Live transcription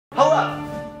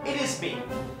It's me,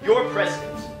 your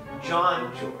president,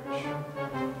 John George.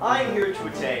 I'm here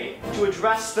today to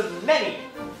address the many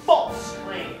false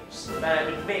claims that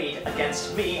have been made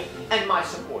against me and my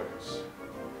supporters.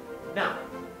 Now,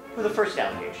 for the first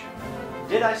allegation,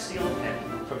 did I steal a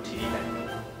pen from TD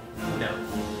Bank? No.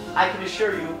 I can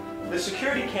assure you, the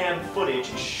security cam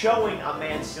footage showing a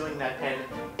man stealing that pen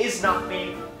is not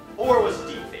me or was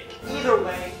deepfake. Either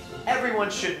way,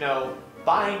 everyone should know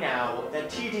by now that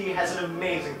TD has an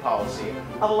amazing policy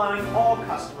of allowing all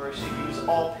customers to use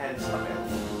all pens available.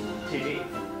 TD,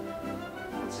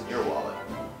 what's in your wallet?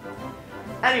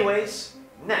 Anyways,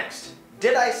 next,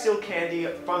 did I steal candy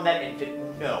from that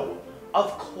infant? No,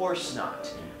 of course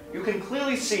not. You can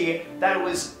clearly see that it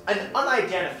was an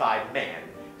unidentified man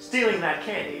stealing that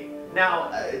candy.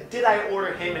 Now, did I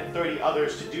order him and 30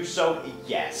 others to do so?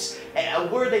 Yes.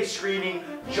 Were they screaming,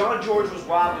 "John George was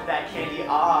robbed of that candy.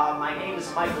 My name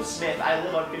is Michael Smith. I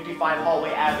live on 55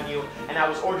 Hallway Avenue, and I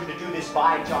was ordered to do this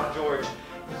by John George"?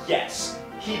 Yes,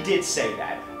 he did say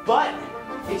that. But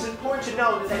it's important to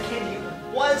know that that candy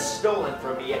was stolen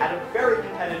from me at a very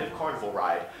competitive carnival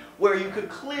ride, where you could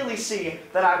clearly see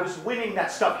that I was winning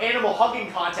that stuffed animal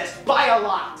hugging contest by a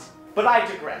lot. But I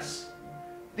digress.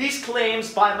 These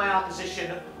claims by my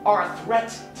opposition are a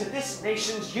threat to this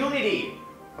nation's unity,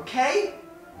 okay?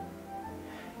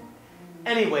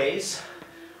 Anyways,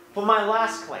 for my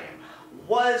last claim,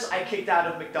 was I kicked out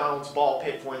of McDonald's ball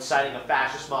pit for inciting a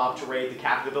fascist mob to raid the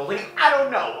Capitol building? I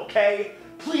don't know, okay?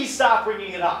 Please stop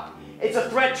bringing it up. It's a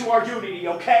threat to our unity,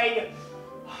 okay?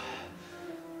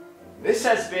 This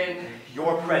has been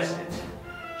your president,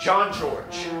 John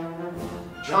George.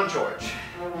 John George.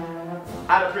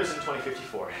 Out of prison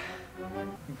 2054.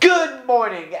 Good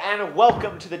morning and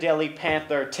welcome to the Daily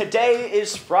Panther. Today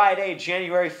is Friday,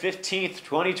 January 15th,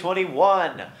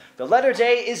 2021. The letter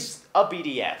day is a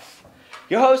BDF.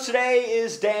 Your host today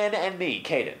is Dan and me,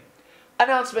 Caden.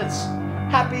 Announcements.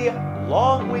 Happy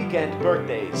long weekend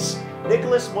birthdays.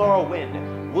 Nicholas Morrow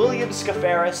Wynn, William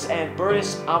Scafaris, and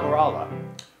Bertus Amarala.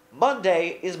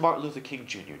 Monday is Martin Luther King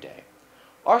Jr. Day.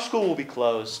 Our school will be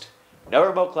closed. No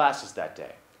remote classes that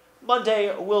day.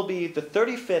 Monday will be the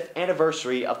 35th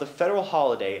anniversary of the federal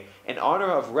holiday in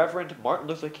honor of Reverend Martin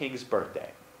Luther King's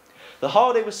birthday. The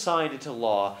holiday was signed into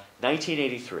law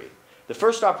 1983. The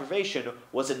first observation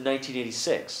was in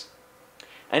 1986.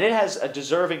 And it has a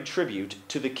deserving tribute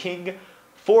to the King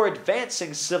for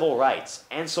advancing civil rights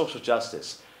and social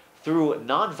justice through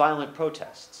nonviolent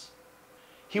protests.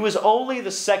 He was only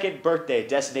the second birthday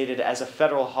designated as a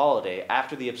federal holiday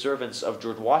after the observance of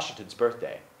George Washington's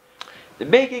birthday. The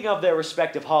making of their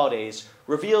respective holidays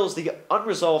reveals the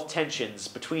unresolved tensions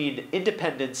between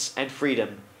independence and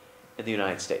freedom in the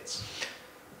United States.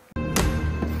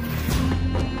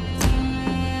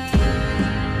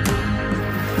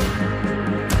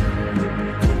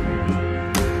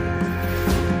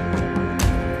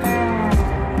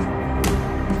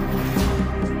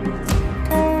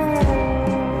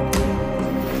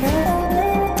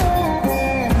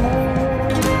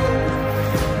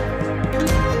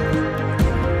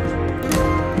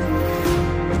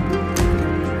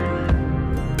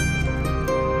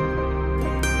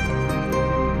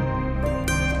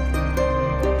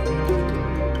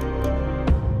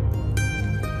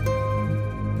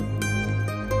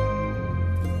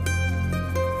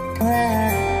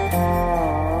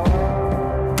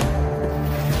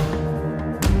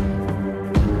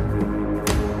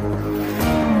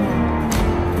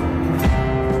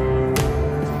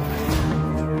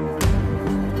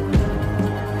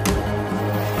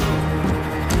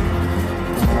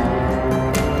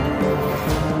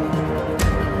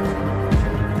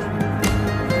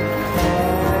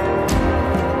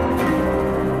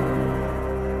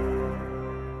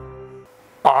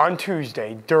 On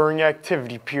Tuesday, during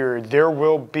activity period, there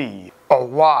will be a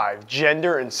live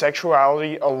Gender and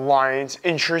Sexuality Alliance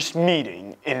interest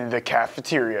meeting in the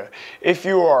cafeteria. If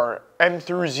you are an M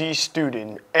through Z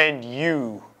student and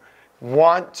you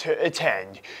want to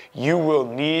attend, you will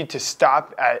need to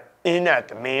stop in at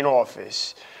the main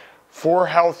office for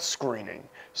health screening.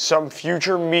 Some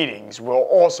future meetings will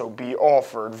also be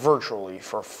offered virtually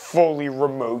for fully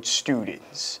remote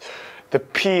students. The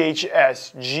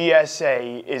PHS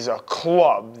GSA is a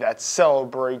club that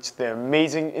celebrates the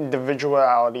amazing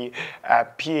individuality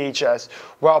at PHS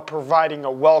while providing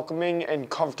a welcoming and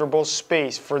comfortable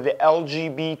space for the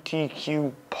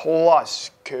LGBTQ+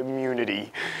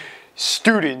 community,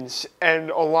 students,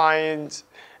 and allies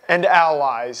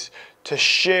to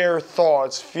share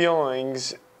thoughts,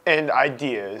 feelings, and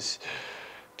ideas.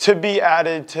 To be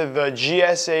added to the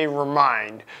GSA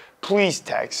Remind, please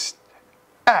text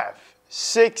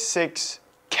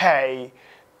F66K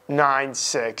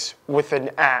 96 with an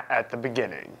at the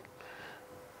beginning,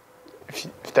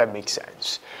 if that makes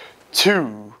sense,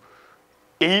 to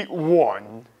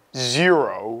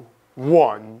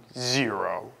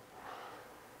 81010.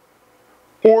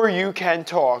 Or you can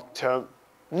talk to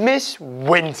Miss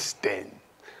Winston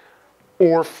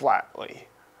or Flatley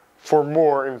for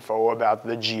more info about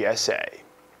the GSA.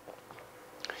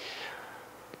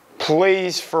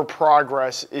 Plays for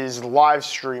Progress is live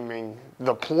streaming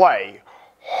the play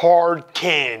Hard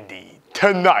Candy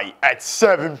tonight at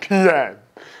 7 p.m.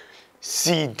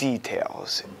 See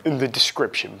details in the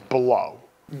description below.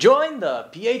 Join the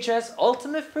PHS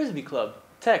Ultimate Frisbee Club.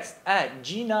 Text at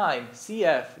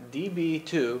G9CFDB2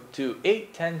 to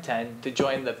 81010 to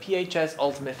join the PHS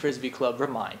Ultimate Frisbee Club.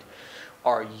 Remind,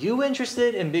 are you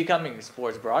interested in becoming a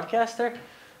sports broadcaster?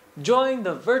 Join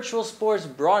the virtual sports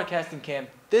broadcasting camp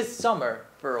this summer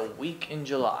for a week in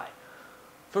July.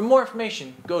 For more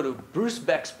information, go to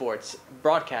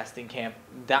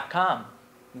brucebecksportsbroadcastingcamp.com.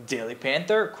 Daily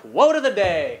Panther Quote of the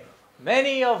Day.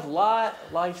 Many of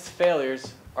life's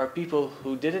failures are people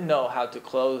who didn't know how to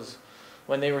close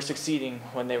when they were succeeding,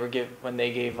 when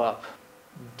they gave up.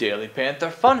 Daily Panther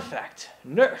Fun Fact.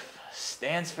 NERF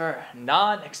stands for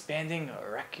Non-Expanding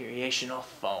Recreational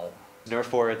Foam.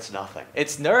 Nerf or it's nothing.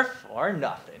 It's Nerf or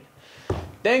nothing.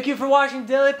 Thank you for watching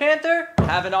Daily Panther.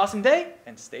 Have an awesome day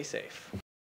and stay safe.